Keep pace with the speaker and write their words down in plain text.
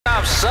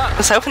I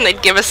was hoping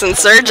they'd give us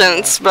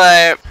insurgents,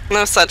 but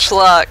no such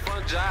luck.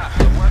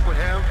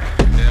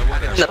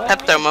 The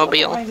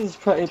Pepto-mobile. This is a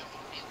pretty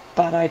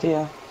bad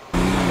idea. Who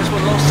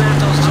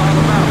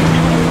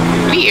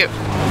are you?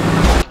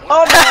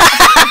 Oh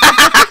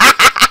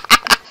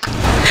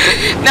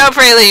no! No,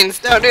 pralines,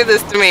 don't do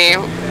this to me.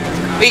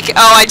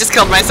 Oh, I just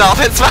killed myself,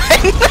 it's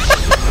fine.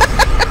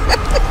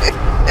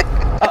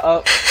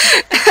 Uh-oh.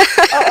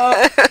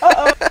 Uh-oh.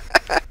 Uh-oh.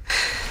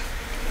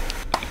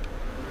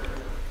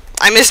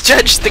 I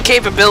misjudged the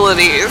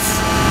capabilities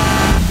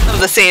of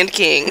the Sand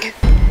King.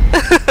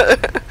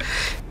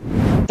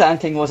 Sand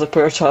King was a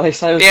poor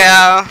choice.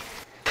 Yeah.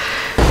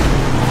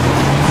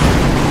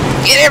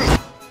 Get him!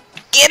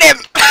 Get him!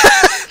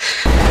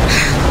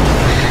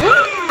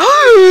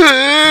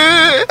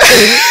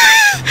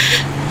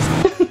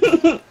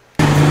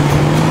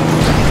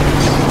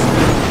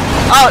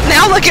 Oh,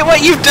 now look at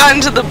what you've done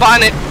to the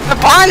bonnet. The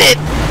bonnet!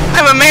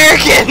 I'm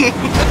American!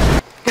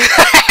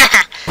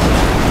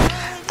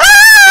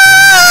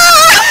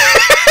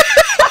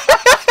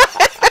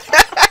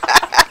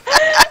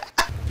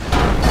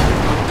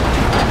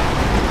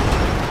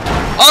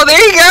 Oh,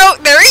 there you go!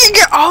 There you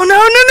go! Oh, no,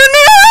 no, no,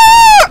 no!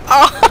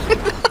 Oh,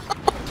 no!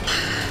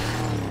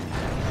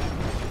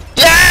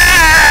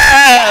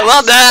 Yeah!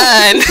 Well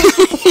done!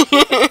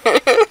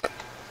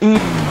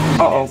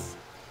 Uh-oh.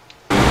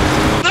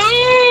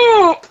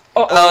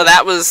 Oh,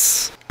 that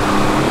was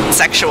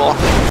sexual.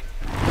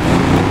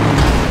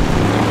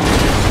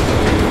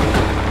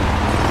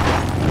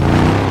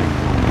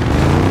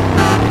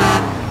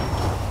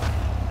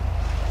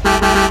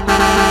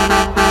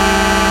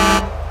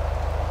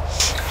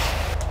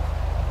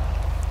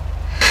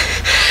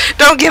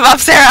 Don't give up,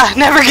 Sarah!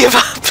 Never give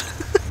up!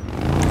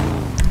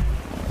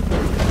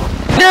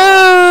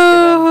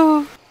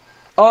 No!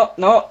 Oh,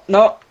 no,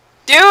 no.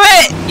 Do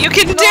it! You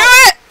can do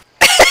it!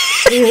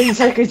 Please,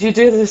 how could you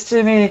do this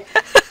to me?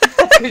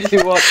 How could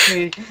you watch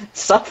me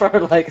suffer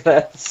like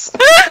this?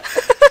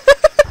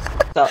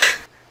 Stop.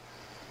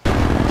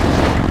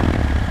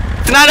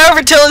 It's not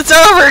over till it's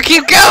over!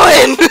 Keep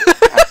going!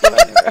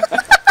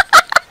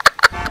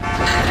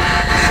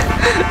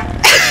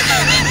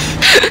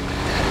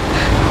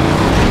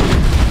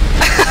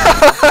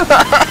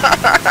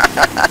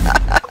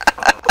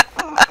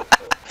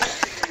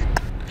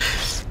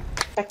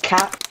 A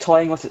cat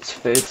toying with its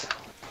food.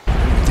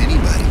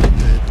 Anybody,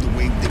 the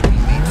way that we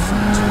made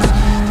friends.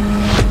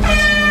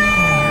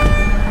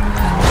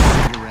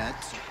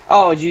 Cigarettes.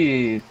 Oh,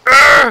 you. For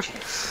us.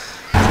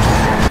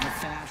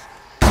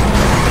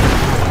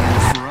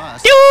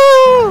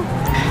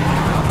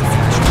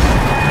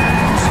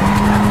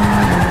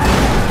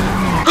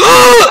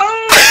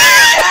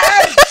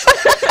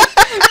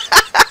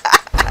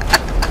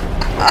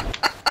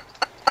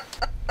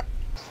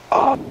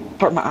 Oh,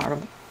 hurt my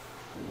arm.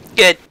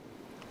 Good.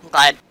 I'm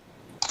glad.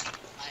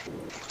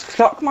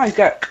 Suck my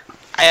dick.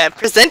 I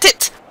present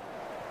it!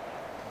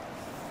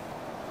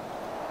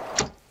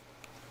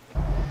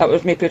 That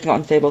was me putting it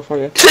on the table for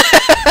you.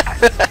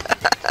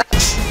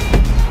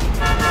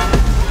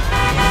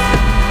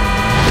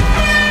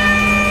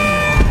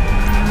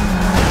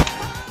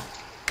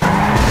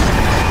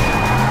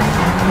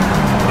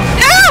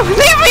 No!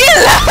 Leave me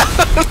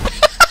alone!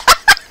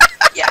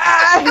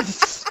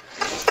 Yes!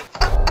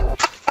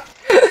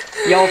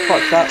 Y'all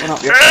fucked that one up.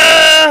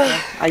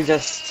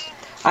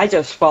 I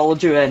just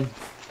followed you in.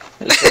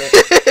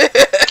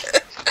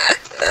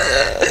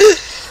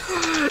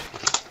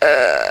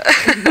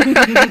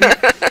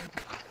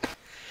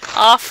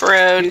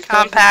 Off-road,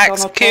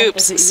 compacts, Donald Trump,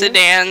 coupes, is it you?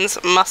 sedans,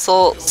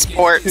 muscle,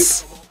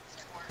 sports.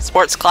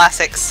 Sports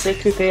classics. Say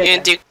coupe You gonna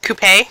again. do coupe?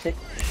 Say-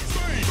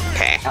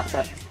 Okay. That's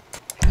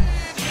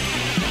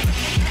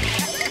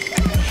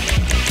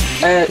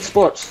it.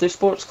 Sports. Do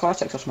sports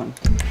classics or something.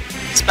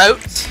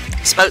 Spoats?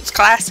 Spoats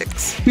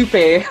classics.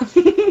 Coupe.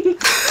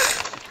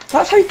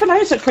 That's how you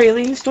pronounce it,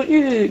 pralines. Don't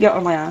you get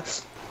on my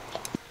ass.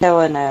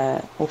 Helen,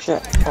 oh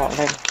shit. Oh,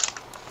 no.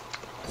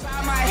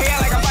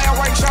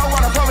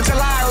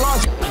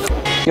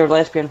 Your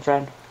lesbian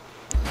friend.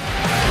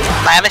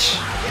 Lavish.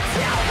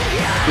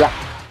 Yeah.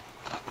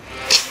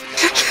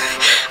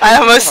 I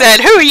almost said,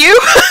 who are you?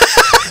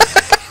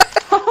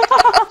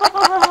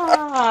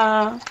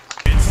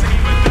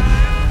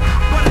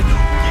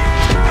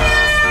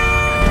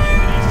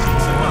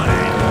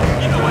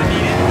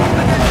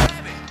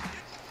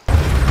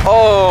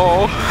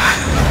 Oh.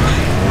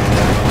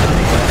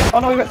 Oh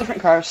no, we got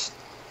different cars.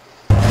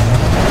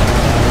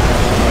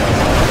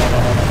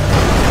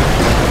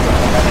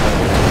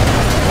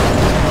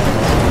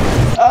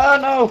 Oh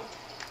no!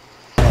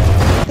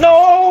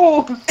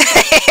 No!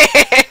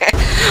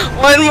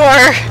 One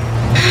more.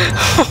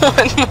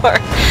 One more.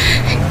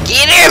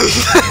 Get him!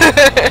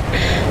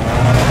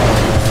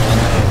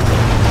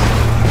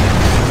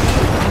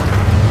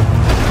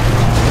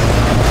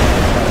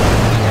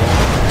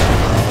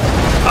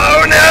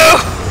 Oh no!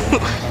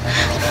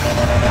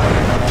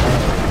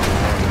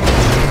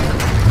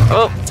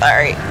 Oh,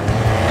 sorry.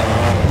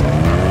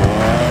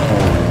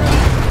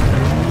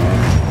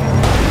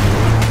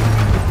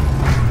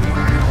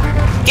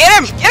 Get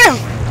him! Get him!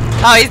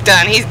 Oh, he's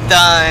done. He's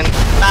done.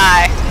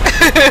 Bye.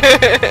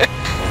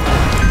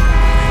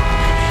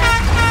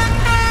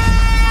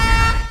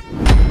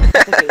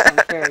 I think it's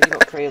unfair. You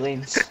got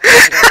pralines.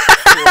 I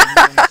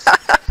got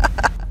pralines.